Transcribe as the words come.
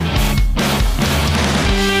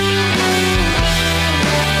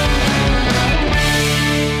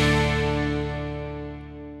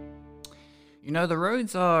the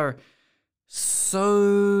roads are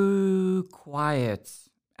so quiet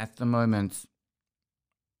at the moment.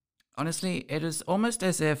 Honestly, it is almost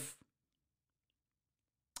as if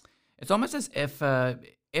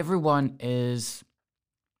everyone is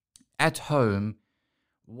at home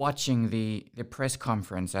watching the press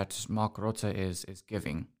conference that Mark Rutte is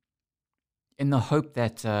giving, in the hope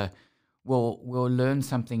that we'll learn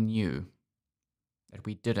something new that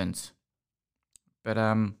we didn't. But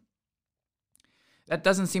that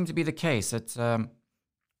doesn't seem to be the case. It's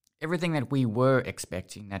everything that we were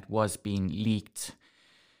expecting that was being leaked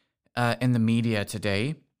in the media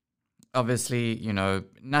today. Obviously,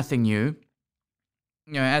 nothing new.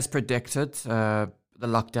 As predicted, the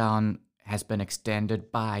lockdown has been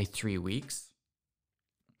extended by 3 weeks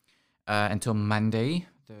until Monday,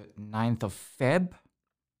 the 9th of Feb.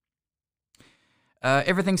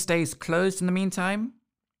 Everything stays closed in the meantime.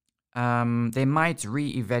 They might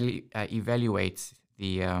evaluate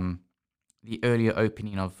the earlier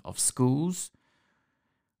opening of schools,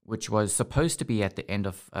 which was supposed to be at the end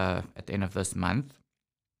of this month,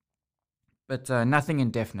 but nothing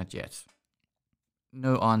indefinite yet.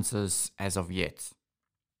 No answers as of yet.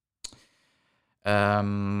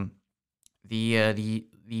 The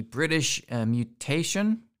British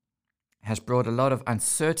mutation has brought a lot of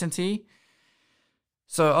uncertainty.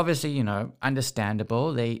 So obviously,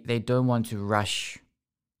 understandable. They don't want to rush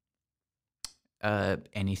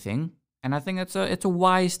anything, and I think it's a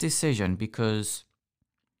wise decision, because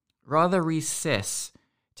rather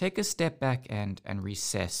take a step back and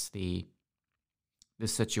recess the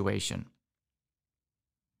situation.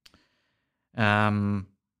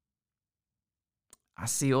 I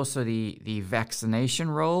see also the vaccination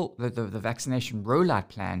the vaccination rollout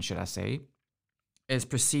plan, should I say, is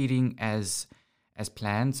proceeding as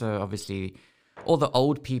planned. So obviously, all the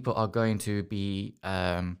old people are going to be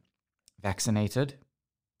vaccinated.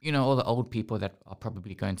 All the old people that are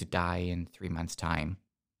probably going to die in 3 months' time.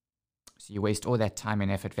 So you waste all that time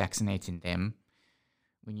and effort vaccinating them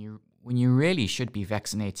when you really should be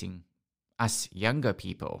vaccinating us younger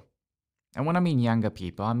people. And when I mean younger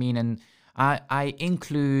people, I mean I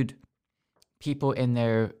include people in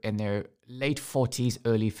their late 40s,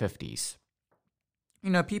 early 50s.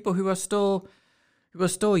 People who are still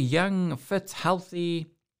young, fit, healthy,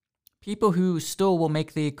 people who still will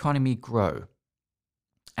make the economy grow.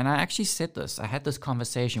 And I actually said this. I had this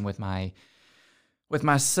conversation with my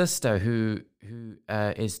sister who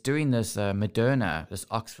is doing this this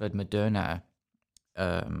Oxford Moderna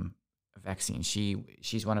vaccine.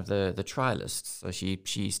 She's one of the trialists. So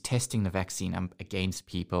she's testing the vaccine against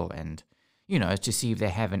people, and to see if they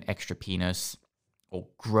have an extra penis or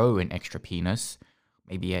grow an extra penis,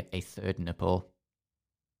 maybe a third nipple.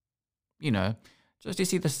 Just to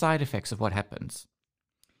see the side effects of what happens.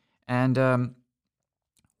 And when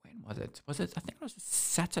was it? I think it was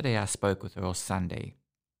Saturday I spoke with her, or Sunday.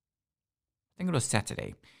 I think it was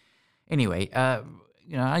Saturday. Anyway,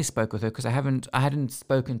 I spoke with her because I hadn't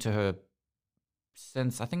spoken to her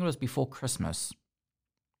since, I think it was before Christmas.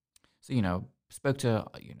 So, spoke to her,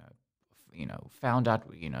 found out,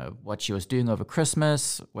 what she was doing over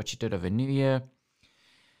Christmas, what she did over New Year.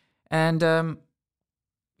 And,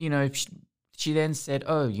 she then said,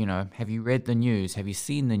 oh, have you read the news? Have you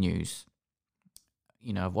seen the news?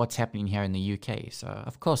 Of what's happening here in the UK. So,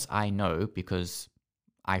 of course, I know, because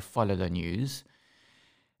I follow the news.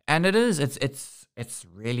 And it's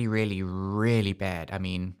really, really, really bad. I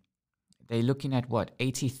mean, they're looking at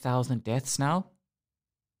 80,000 deaths now?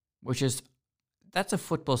 That's a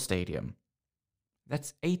football stadium.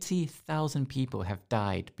 That's 80,000 people have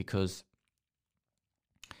died because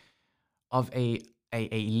of a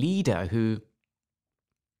leader who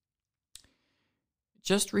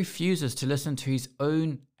just refuses to listen to his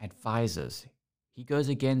own advisors. He goes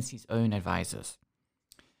against his own advisors.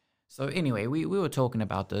 So anyway, we were talking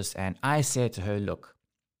about this, and I said to her, look,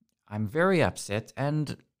 I'm very upset,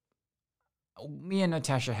 and me and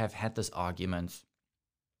Natasha have had this argument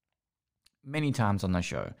many times on the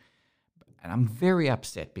show, and I'm very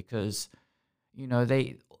upset because,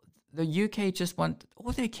 the UK just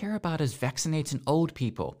all they care about is vaccinating old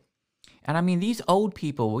people. And I mean, these old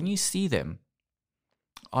people, when you see them,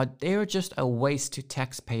 they're just a waste to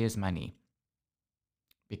taxpayers' money,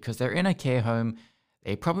 because they're in a care home.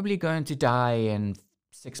 They're probably going to die in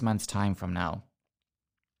 6 months' time from now.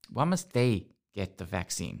 Why must they get the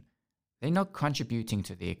vaccine? They're not contributing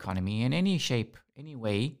to the economy in any shape, any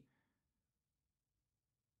way.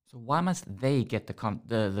 So why must they get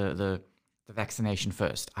the vaccination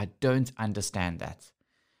first? I don't understand that.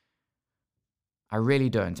 I really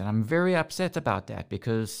don't. And I'm very upset about that,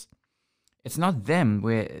 because It's not them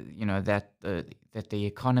where that the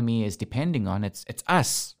economy is depending on. It's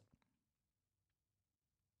us.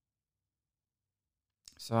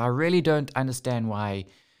 So I really don't understand why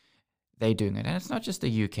they're doing it. And it's not just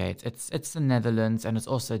the UK. It's the Netherlands, and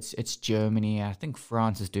it's Germany. I think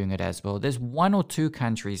France is doing it as well. There's one or two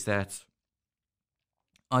countries that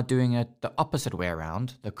are doing it the opposite way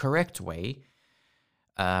around, the correct way,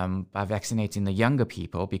 by vaccinating the younger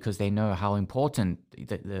people, because they know how important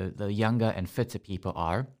the younger and fitter people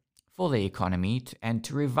are for the economy and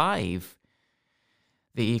to revive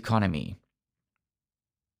the economy.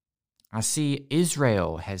 I see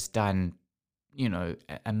Israel has done,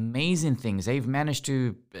 amazing things. They've managed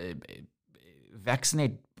to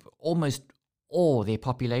vaccinate almost all their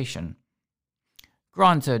population.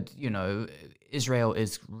 Granted, Israel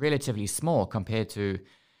is relatively small compared to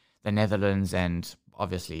the Netherlands, and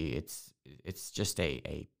obviously it's just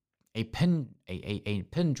a pin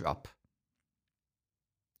drop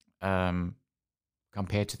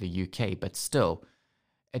compared to the UK, but still,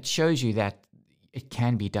 it shows you that it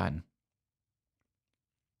can be done.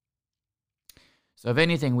 So if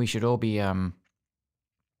anything, we should all be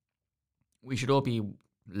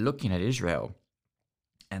looking at Israel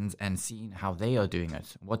and seeing how they are doing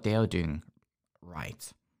it, what they are doing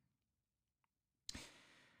right.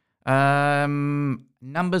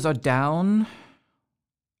 Numbers are down,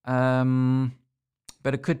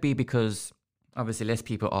 but it could be because obviously less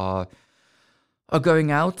people are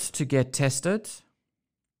going out to get tested.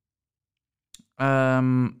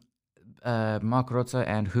 Mark Rutte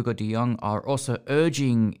and Hugo de Jong are also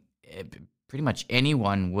urging pretty much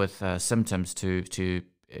anyone with symptoms to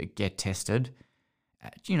get tested,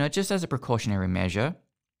 just as a precautionary measure.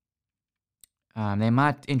 They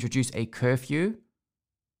might introduce a curfew,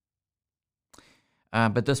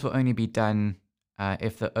 but this will only be done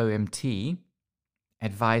if the OMT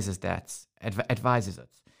advises it.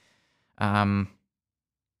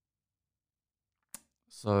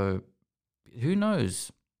 So who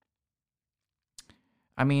knows?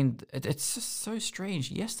 I mean, it's just so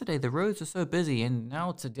strange. Yesterday the roads were so busy, and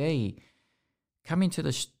now today, coming to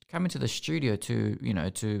the studio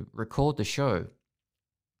to record the show,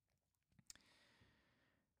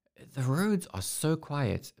 the roads are so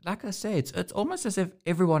quiet. Like I say, it's almost as if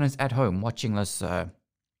everyone is at home watching this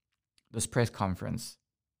press conference.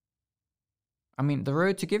 I mean, the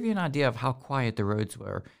road, to give you an idea of how quiet the roads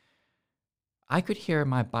were, I could hear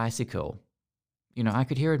my bicycle. I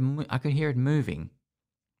could hear it moving.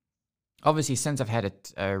 Obviously, since I've had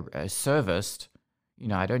it serviced,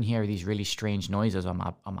 I don't hear these really strange noises on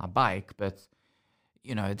my bike. But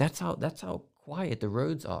that's how quiet the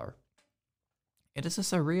roads are. It is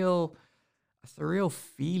just a surreal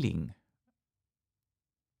feeling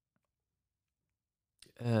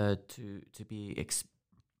to be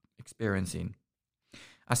experiencing.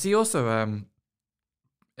 I see also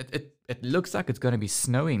it looks like it's going to be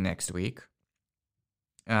snowing next week.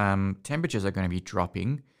 Temperatures are going to be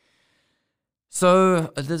dropping.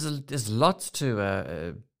 So there's lots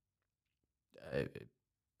to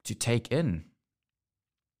take in.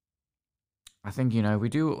 I think if we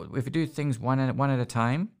do things one at a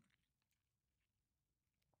time,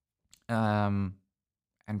 and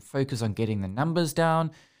focus on getting the numbers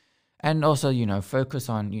down, and also focus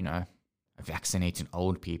on vaccinating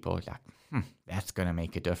old people. Like that's gonna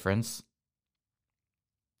make a difference.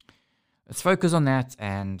 Let's focus on that,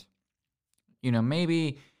 and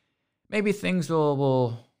maybe things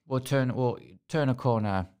will turn a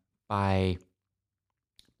corner by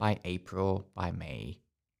April, by May.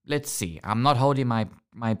 Let's see. I'm not holding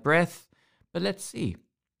my breath, but let's see.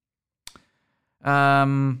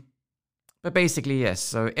 But basically, yes.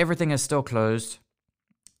 So everything is still closed.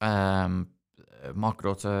 Mark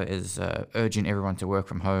Rutte is urging everyone to work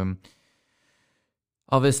from home.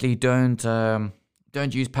 Obviously, don't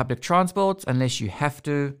use public transport unless you have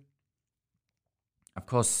to. Of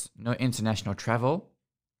course, no international travel.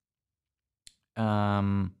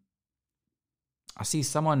 I see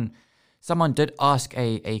someone did ask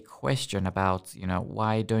a question about,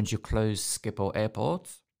 why don't you close Schiphol Airport?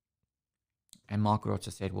 And Mark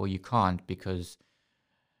Rutte said, well, you can't because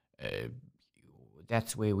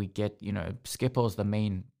that's where we get, Schiphol's the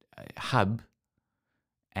main hub.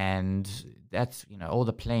 And that's, all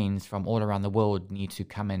the planes from all around the world need to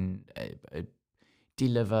come and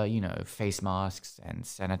deliver, face masks and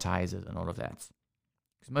sanitizers and all of that.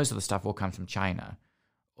 Because most of the stuff all comes from China.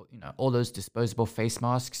 All those disposable face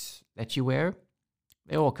masks that you wear,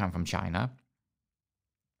 they all come from China.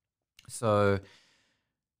 So,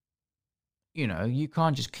 you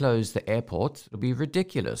can't just close the airport. It'll be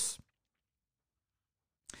ridiculous.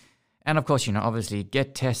 And of course, obviously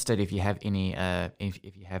get tested if you have any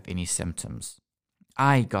if you have any symptoms.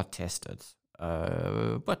 I got tested.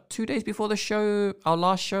 2 days before the show, our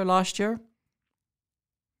last show last year,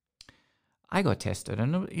 I got tested,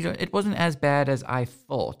 and it wasn't as bad as I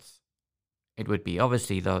thought it would be.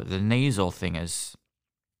 Obviously, the nasal thing is.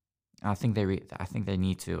 I think they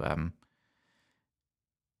need to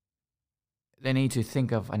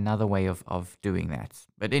think of another way of doing that.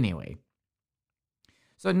 But anyway,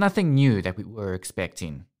 so nothing new that we were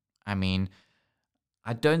expecting. I mean,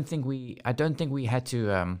 I don't think we had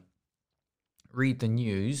to read the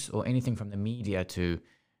news or anything from the media to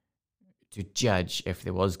judge if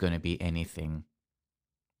there was going to be anything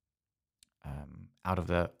out of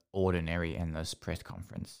the ordinary in this press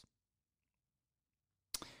conference.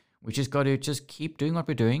 We just got to keep doing what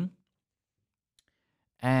we're doing.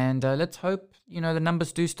 And let's hope, the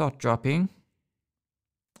numbers do start dropping.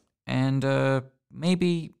 And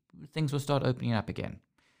maybe things will start opening up again.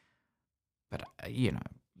 But,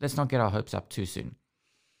 let's not get our hopes up too soon.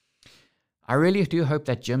 I really do hope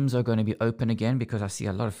that gyms are going to be open again, because I see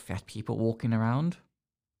a lot of fat people walking around.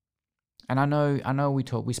 And I know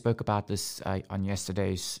we spoke about this on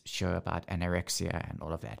yesterday's show about anorexia and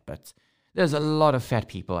all of that, but there's a lot of fat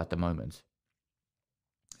people at the moment.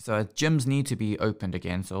 So gyms need to be opened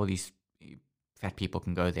again so all these fat people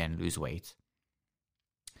can go there and lose weight.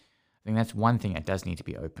 I think that's one thing that does need to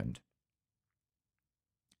be opened.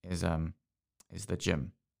 Is the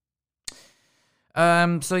gym.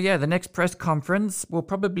 So yeah, the next press conference will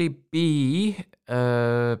probably be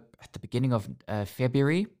at the beginning of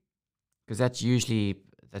February, because that's usually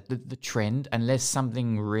the trend, unless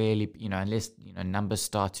something really, unless numbers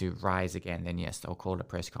start to rise again, then yes, they'll call a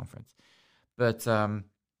press conference. But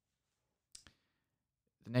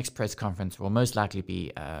the next press conference will most likely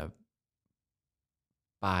be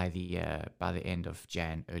by the end of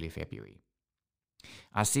Jan, early February.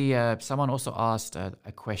 I see someone also asked a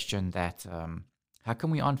question that how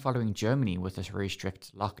come we aren't following Germany with this very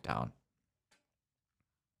strict lockdown?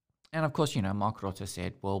 And of course, Mark Rutte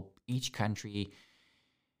said, well, each country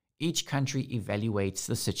evaluates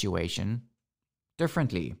the situation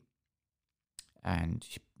differently. And,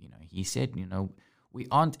 he said, we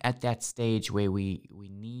aren't at that stage where we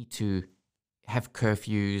need to have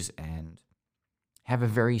curfews and have a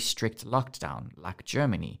very strict lockdown like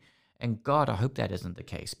Germany. And God, I hope that isn't the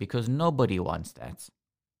case, because nobody wants that.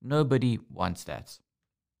 Nobody wants that.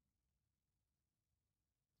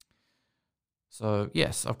 So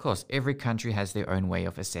yes, of course, every country has their own way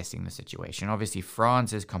of assessing the situation. Obviously,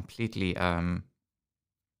 France is completely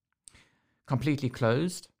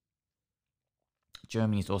closed.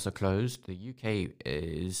 Germany is also closed. The UK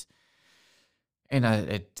is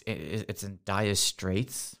it's in dire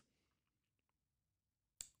straits.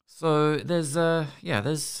 So there's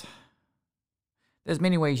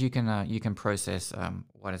many ways you can process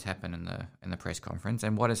what has happened in the press conference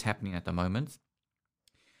and what is happening at the moment.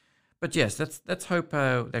 But yes, let's hope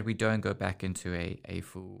that we don't go back into a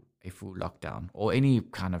full lockdown or any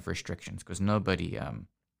kind of restrictions, because nobody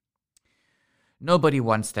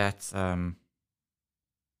wants that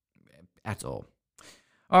at all.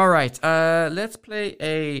 All right, let's play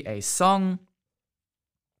a song.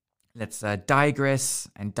 Let's digress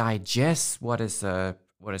and digest what has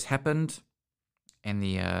happened in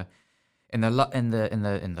the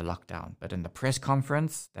lockdown, but in the press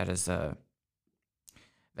conference that has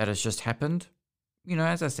just happened.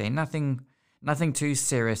 As I say, nothing too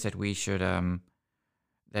serious that we should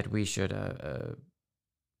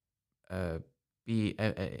be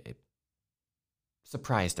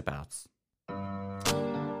surprised about.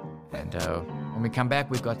 And when we come back,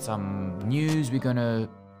 we've got some news we're gonna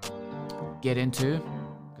get into,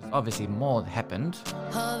 because obviously more happened,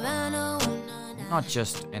 not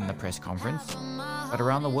just in the press conference, but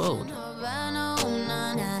around the world.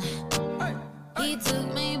 He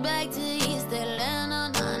took me back to East Atlanta,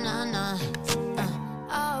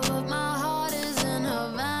 but my heart is in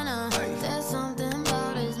Havana. There's something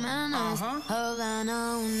about his manners,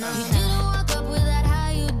 Havana. He didn't walk up with that, how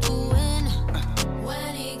you doing?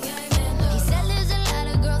 When he came in, he said there's a lot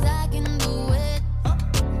of girls I can do it,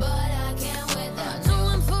 but I can't with that. Do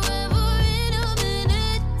him forever in a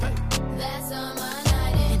minute. That's on my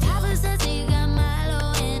night. And Papa says he got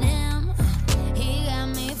Milo in him.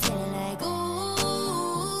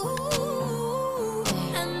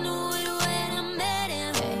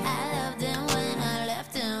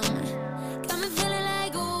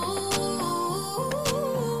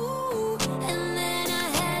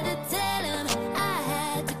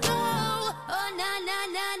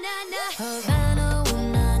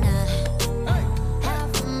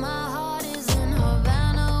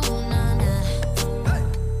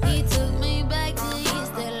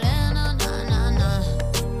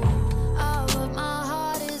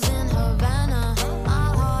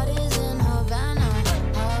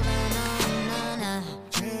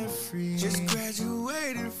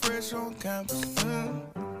 campus.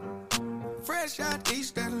 Fresh out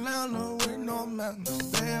East Atlanta with no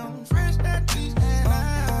mountains. Damn, fresh out East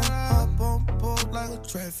Atlanta. Up on board like a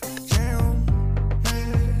traffic jam.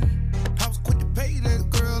 Man, I was quick to pay that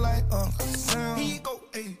girl like Uncle Sam. He go,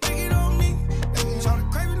 hey, take it on me. Hey, shout it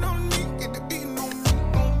craving on me. Get the beating on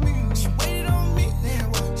me. She waited on me.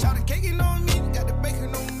 Damn, shout it caking on me. Got the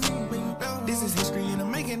bacon on me. This is history and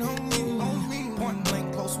I'm making on me. Point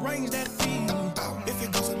blank, close range, that feed. If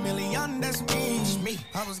it goes a million, that's me.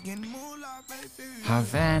 I was getting moolah, baby.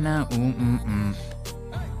 Havana,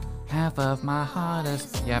 half of my heart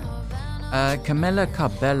is... Yep. Camila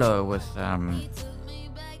Cabello with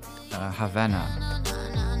Havana.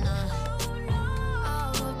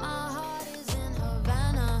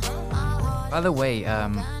 By the way, I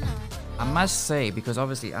must say, because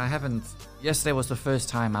obviously I haven't... Yesterday was the first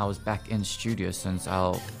time I was back in studio since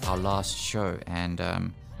our last show, and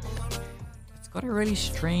it's got a really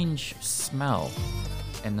strange smell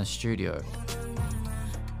in the studio.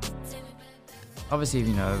 Obviously,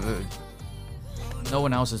 you know, no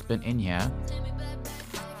one else has been in here.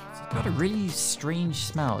 It's got a really strange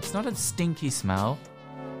smell. It's not a stinky smell,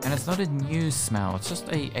 and it's not a new smell. It's just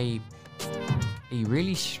a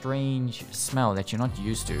really strange smell that you're not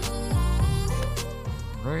used to.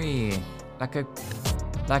 Very like a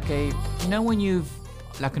you know when you've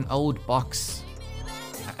like an old box,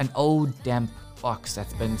 an old damp box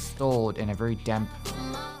that's been stored in a very damp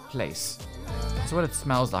place. That's what it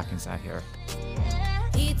smells like inside here.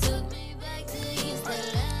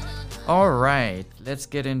 All right, let's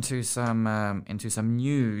get into some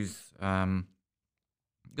news.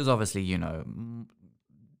 Because obviously, you know,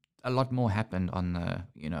 a lot more happened on the,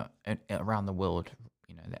 you know, around the world.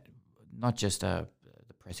 You know, that not just the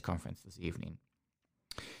press conference this evening.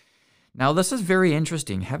 Now, this is very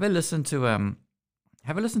interesting. Have a listen to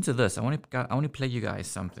this. I want to play you guys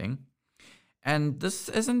something, and this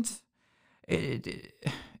isn't.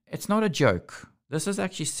 It's not a joke. This is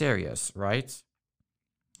actually serious, right?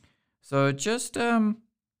 So just have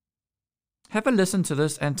a listen to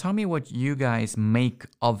this and tell me what you guys make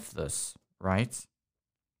of this, right?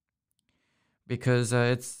 Because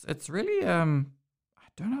it's really I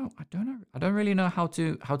don't really know how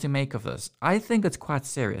to make of this. I think it's quite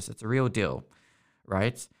serious. It's a real deal,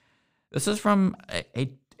 right? This is from a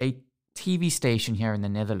TV station here in the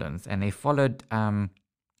Netherlands, and they followed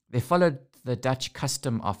the Dutch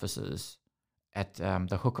custom officers at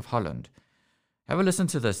the Hook of Holland. Have a listen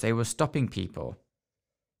to this. They were stopping people.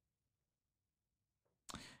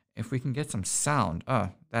 If we can get some sound. Oh,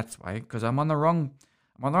 that's why, because I'm on the wrong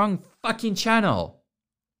fucking channel.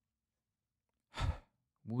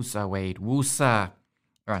 Woosa, Wade. Woosa.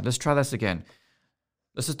 All right, let's try this again.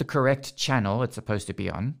 This is the correct channel it's supposed to be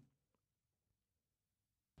on.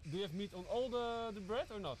 Do you have meat on all the bread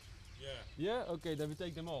or not? Yeah. Yeah? Okay, then we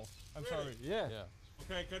take them all. I'm Really? sorry. Yeah.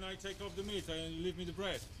 Okay, can I take off the meat and you leave me the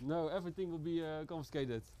bread? No, everything will be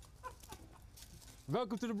confiscated.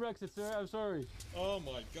 Welcome to the Brexit, sir. I'm sorry. Oh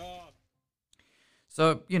my god.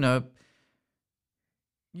 So, you know,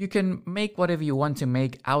 you can make whatever you want to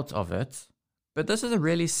make out of it, but this is a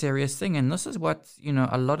really serious thing, and this is what, you know,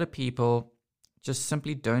 a lot of people just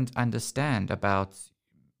simply don't understand about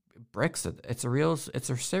Brexit. It's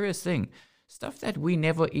a serious thing. Stuff that we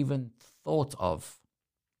never even thought of.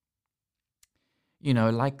 You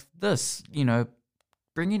know, like this, you know,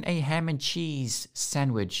 bringing a ham and cheese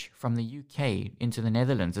sandwich from the UK into the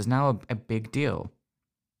Netherlands is now a big deal.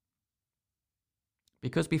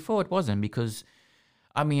 Because before it wasn't, because,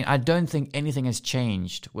 I mean, I don't think anything has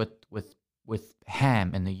changed with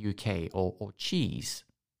ham in the UK or cheese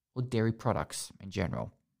or dairy products in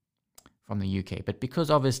general from the UK. But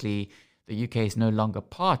because obviously the UK is no longer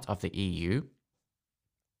part of the EU,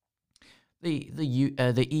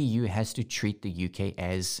 the EU has to treat the UK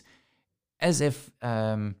as if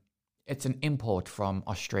it's an import from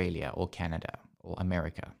Australia or Canada or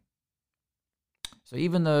America. So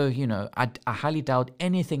even though, you know, I highly doubt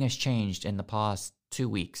anything has changed in the past 2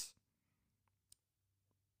 weeks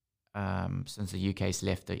since the UK's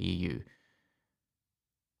left the EU.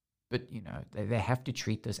 But, you know, they have to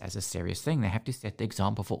treat this as a serious thing. They have to set the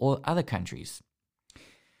example for all other countries.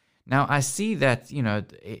 Now, I see that, you know,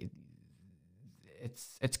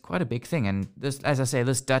 it's quite a big thing. And this, as I say,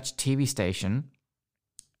 this Dutch TV station,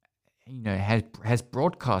 you know, has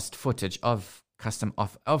broadcast footage of custom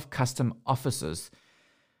officers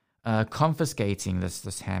confiscating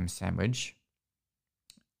this ham sandwich.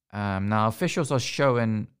 Now, officials are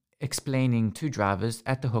shown explaining to drivers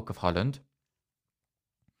at the Hook of Holland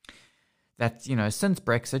that, you know, since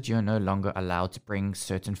Brexit, you're no longer allowed to bring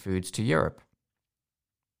certain foods to Europe.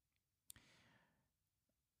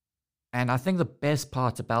 And I think the best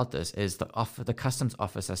part about this is the customs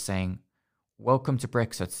officer saying, "Welcome to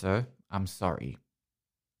Brexit, sir. I'm sorry."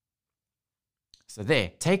 So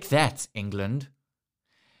there, take that, England.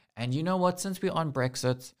 And you know what? Since we're on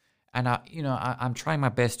Brexit, and I'm trying my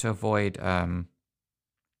best to avoid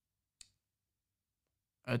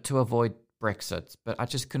Brexit, but I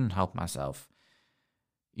just couldn't help myself.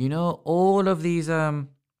 You know, all of these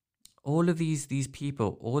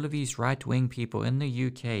people, all of these right-wing people in the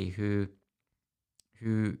UK who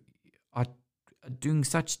are doing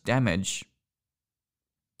such damage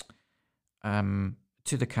to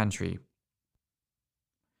the country.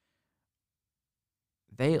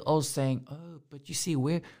 They all saying, "Oh, but you see,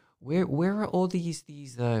 where are all these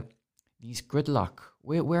gridlock?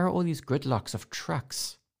 Where are all these gridlocks of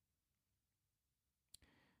trucks?"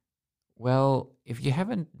 Well, if you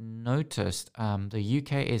haven't noticed, the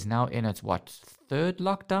UK is now in its third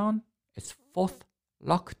lockdown? Its fourth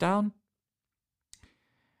lockdown.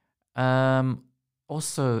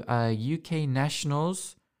 Also, UK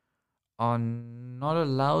nationals are not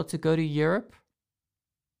allowed to go to Europe.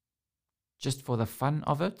 Just for the fun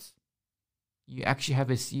of it. You actually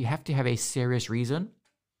have to have a serious reason.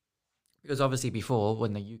 Because obviously before,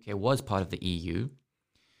 when the UK was part of the EU,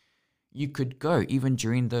 you could go even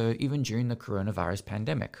during the coronavirus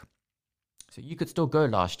pandemic. So you could still go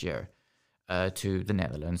last year to the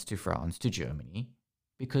Netherlands, to France, to Germany,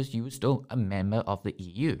 because you were still a member of the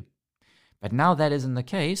EU. But now that isn't the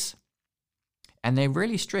case, and they're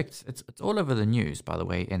really strict. It's all over the news, by the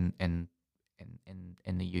way, in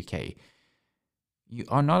the UK. You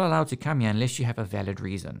are not allowed to come here unless you have a valid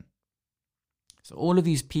reason. So all of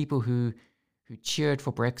these people who cheered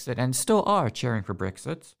for Brexit and still are cheering for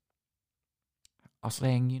Brexit are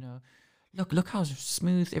saying, look how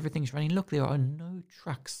smooth everything's running. Look, there are no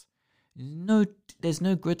trucks. There's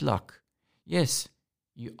no gridlock. Yes,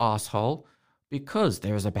 you asshole, because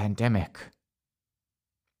there is a pandemic.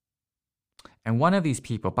 And one of these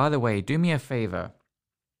people, by the way, do me a favor.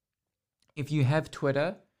 If you have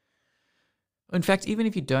Twitter, in fact, even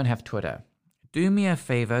if you don't have Twitter, do me a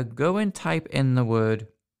favor, go and type in the word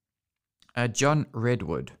John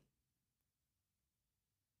Redwood.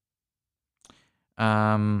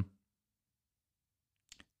 Go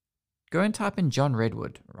and type in John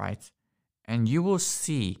Redwood, right? And you will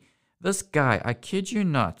see this guy, I kid you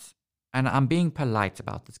not, and I'm being polite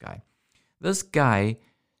about this guy. This guy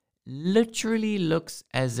literally looks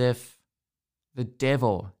as if the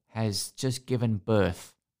devil has just given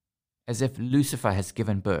birth. As if Lucifer has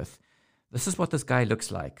given birth. This is what this guy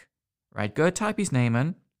looks like. Right? Go type his name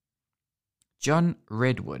in. John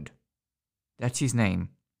Redwood. That's his name.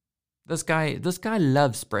 This guy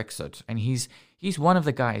loves Brexit. And he's one of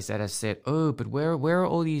the guys that has said, "Oh, but where are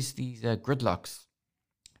all these gridlocks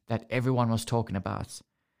that everyone was talking about?"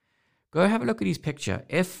 Go have a look at his picture.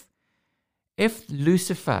 If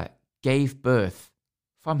Lucifer gave birth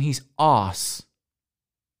from his arse,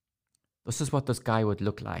 this is what this guy would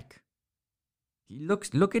look like. If you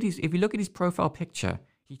look at his profile picture,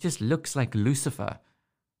 he just looks like Lucifer.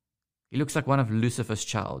 He looks like one of Lucifer's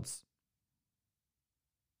childs.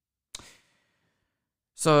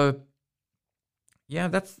 So, yeah,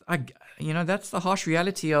 that's the harsh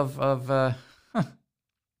reality of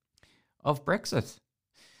Brexit.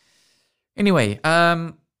 Anyway,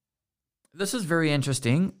 this is very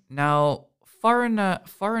interesting. Now,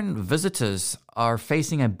 foreign visitors are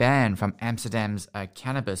facing a ban from Amsterdam's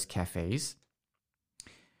cannabis cafes.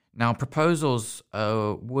 Now, proposals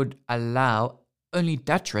would allow only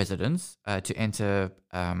Dutch residents to enter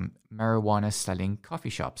marijuana-selling coffee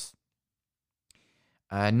shops.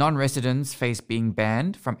 Non-residents face being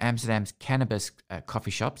banned from Amsterdam's cannabis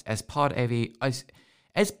coffee shops as part of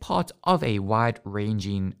a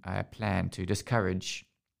wide-ranging plan to discourage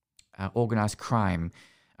organized crime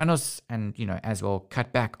and as well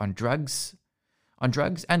cut back on drugs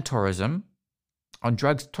and tourism,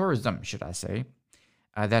 should I say.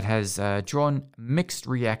 That has drawn mixed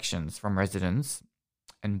reactions from residents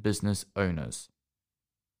and business owners.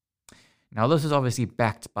 Now, this is obviously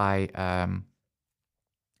backed by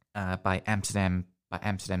Amsterdam's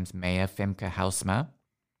mayor Femke Halsema,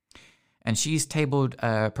 and she's tabled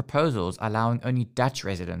proposals allowing only Dutch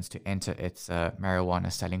residents to enter its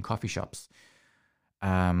marijuana-selling coffee shops,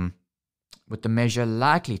 with the measure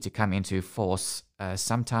likely to come into force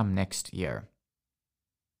sometime next year.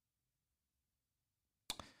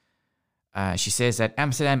 She says that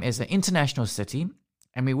Amsterdam is an international city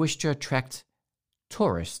and we wish to attract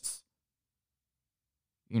tourists,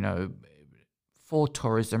 for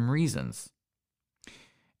tourism reasons.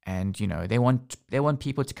 And, they want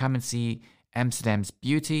people to come and see Amsterdam's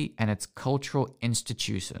beauty and its cultural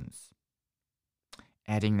institutions.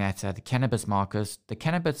 adding that the cannabis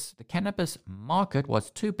market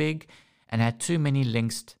was too big and had too many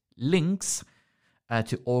links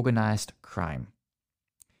to organized crime.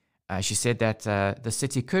 She said that the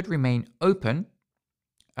city could remain open,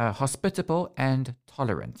 hospitable, and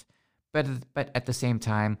tolerant, but at the same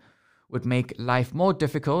time would make life more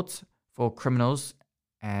difficult for criminals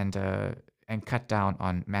and cut down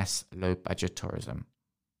on mass low-budget tourism.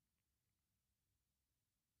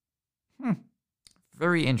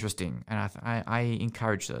 Very interesting, and I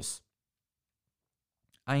encourage this.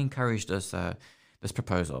 I encourage this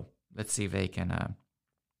proposal. Let's see if they can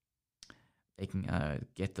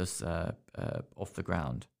get this off the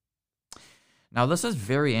ground. Now, this is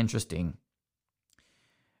very interesting.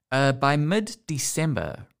 By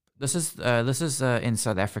mid-December, this is in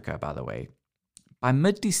South Africa, by the way. By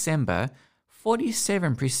mid-December,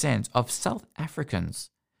 47% of South Africans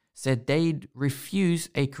said they'd refuse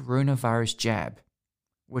a coronavirus jab,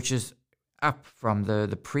 which is up from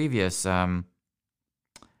the previous a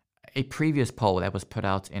previous poll that was put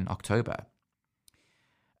out in October.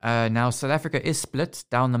 Now, South Africa is split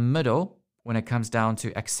down the middle when it comes down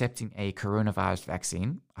to accepting a coronavirus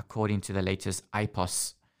vaccine, according to the latest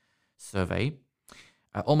IPOS survey.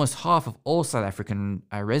 Almost half of all South African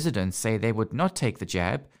residents say they would not take the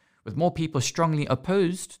jab, with more people strongly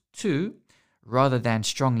opposed to rather than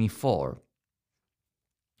strongly for.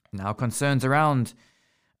 Now, concerns around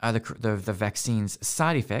the vaccine's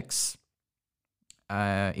side effects,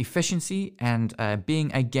 efficiency, and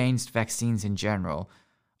being against vaccines in general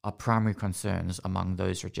are primary concerns among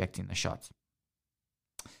those rejecting the shot.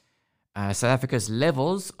 South Africa's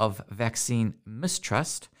levels of vaccine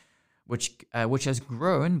mistrust, which has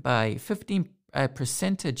grown by 15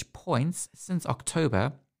 percentage points since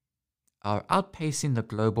October, are outpacing the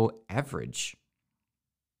global average.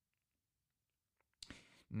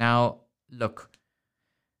 Now, look,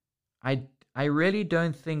 I really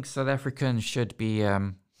don't think South Africans should be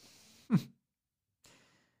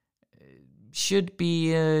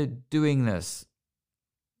doing this.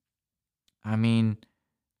 I mean,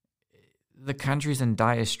 the country's in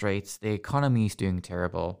dire straits. The economy is doing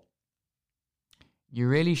terrible. You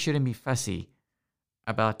really shouldn't be fussy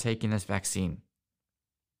about taking this vaccine.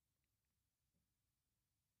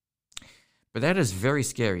 But that is very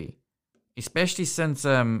scary, especially since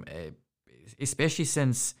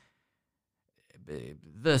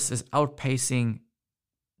this is outpacing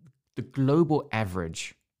the global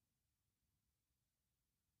average.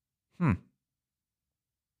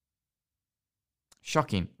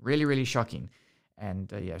 Shocking, really, really shocking.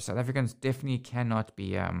 And South Africans definitely cannot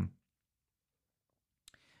be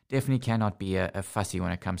fussy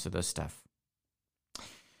when it comes to this stuff.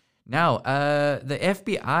 Now, the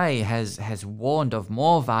FBI has warned of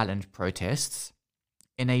more violent protests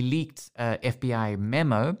in a leaked FBI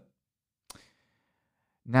memo.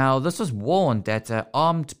 Now, this was warned that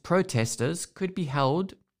armed protesters could be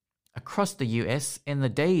held across the US in the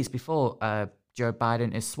days before Joe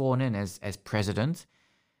Biden is sworn in as president.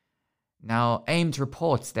 Now, AIMD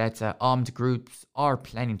reports that armed groups are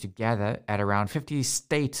planning to gather at around 50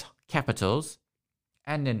 state capitals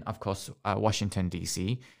and in, of course, Washington,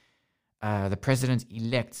 D.C. The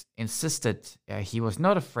president-elect insisted he was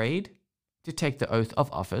not afraid to take the oath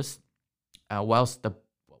of office, whilst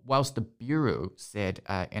the Bureau said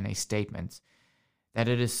in a statement that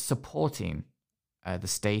it is supporting the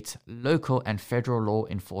state, local, and federal law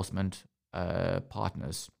enforcement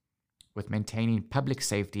partners with maintaining public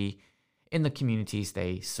safety in the communities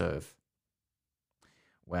they serve.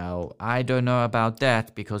 Well, I don't know about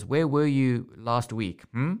that, because where were you last week?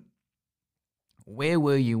 Where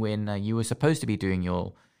were you when you were supposed to be doing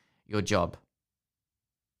your job?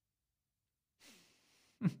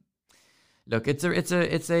 Look, it's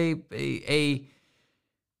a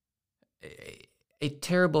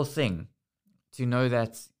terrible thing to know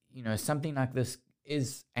that, you know, something like this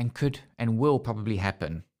is and could and will probably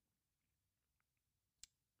happen.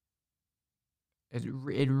 It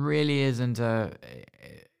really isn't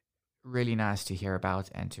really nice to hear about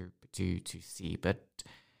and to see, but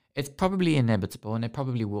it's probably inevitable and it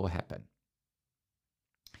probably will happen.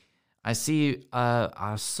 I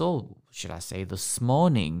saw, should I say, this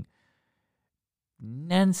morning,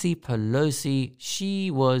 Nancy Pelosi,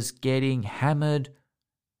 she was getting hammered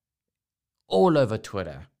all over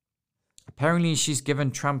Twitter. Apparently, she's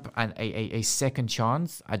given Trump a second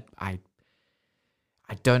chance. I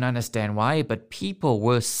don't understand why, but people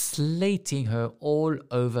were slating her all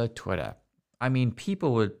over Twitter. I mean,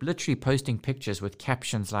 people were literally posting pictures with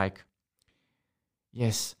captions like,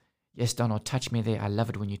 yes, Donald, touch me there. I love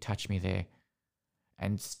it when you touch me there.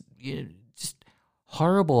 And just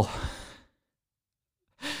horrible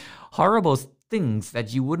horrible things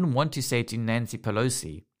that you wouldn't want to say to Nancy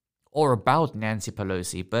Pelosi or about Nancy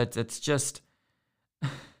Pelosi, but it's just,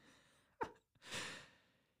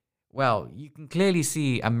 well, you can clearly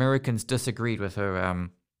see Americans disagreed with her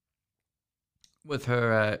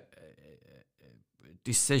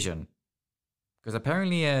decision, because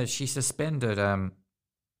apparently she suspended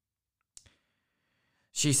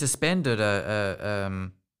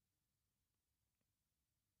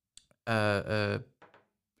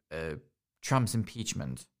Trump's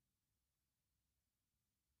impeachment.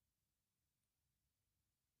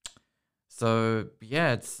 So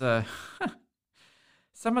yeah, it's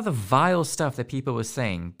some of the vile stuff that people were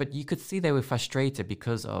saying, but you could see they were frustrated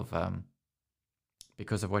because of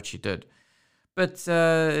what she did. But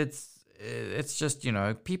it's just, you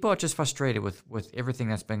know, people are just frustrated with everything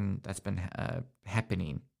that's been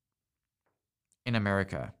happening in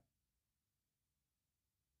America.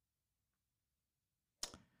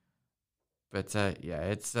 But yeah,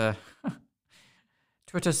 it's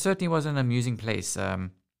Twitter certainly was an amusing place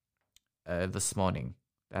this morning,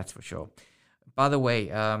 that's for sure. By the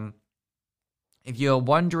way, if you're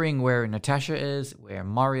wondering where Natasha is, where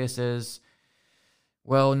Marius is,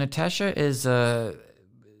 well, Natasha is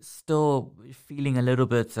still feeling a little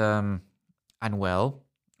bit unwell,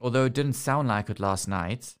 although it didn't sound like it last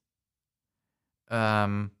night.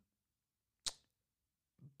 But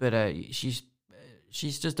she's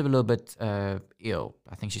just a little bit ill.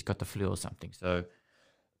 I think she's got the flu or something. So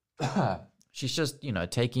she's just, you know,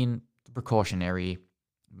 taking the precautionary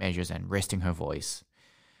measures and resting her voice.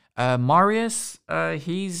 Marius,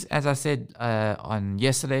 he's, as I said on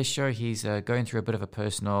yesterday's show, he's going through a bit of a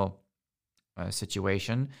personal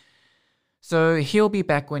situation. So he'll be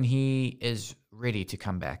back when he is ready to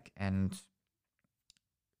come back. And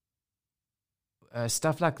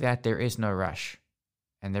stuff like that, there is no rush.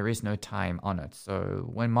 And there is no time on it. So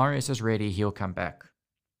when Marius is ready, he'll come back.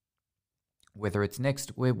 Whether it's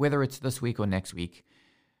this week or next week,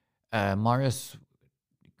 Marius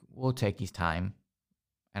will take his time.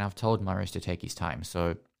 And I've told Marius to take his time.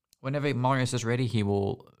 So whenever Marius is ready, he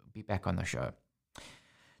will be back on the show.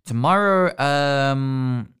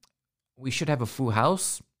 Tomorrow, we should have a full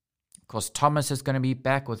house. Of course, Thomas is going to be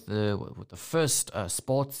back with the first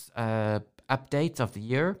sports update of the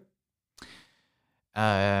year.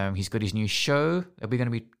 He's got his new show that we're going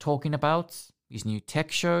to be talking about. His new tech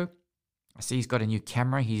show. I see he's got a new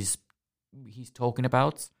camera he's talking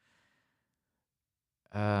about.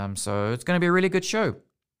 So it's going to be a really good show.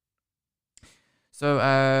 So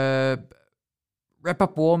wrap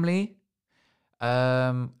up warmly.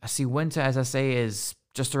 I see winter, as I say, is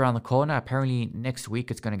just around the corner. Apparently next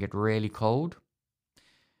week it's going to get really cold.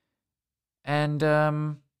 And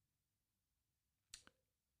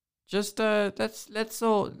just let's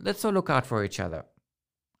all look out for each other.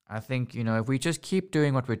 I think, you know, if we just keep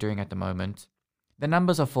doing what we're doing at the moment, the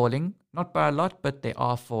numbers are falling, not by a lot, but they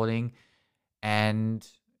are falling. And,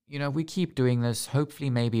 you know, if we keep doing this, hopefully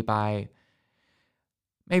maybe by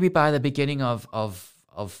the beginning of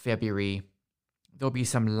February, there'll be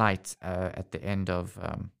some light at the end of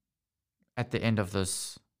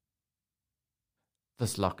this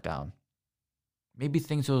lockdown. Maybe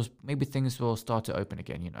things will start to open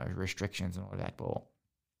again. You know, restrictions and all that will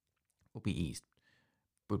be eased.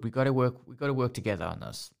 But we got to work together on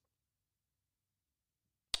this.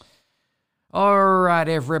 All right,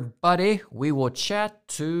 everybody. We will chat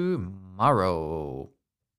tomorrow.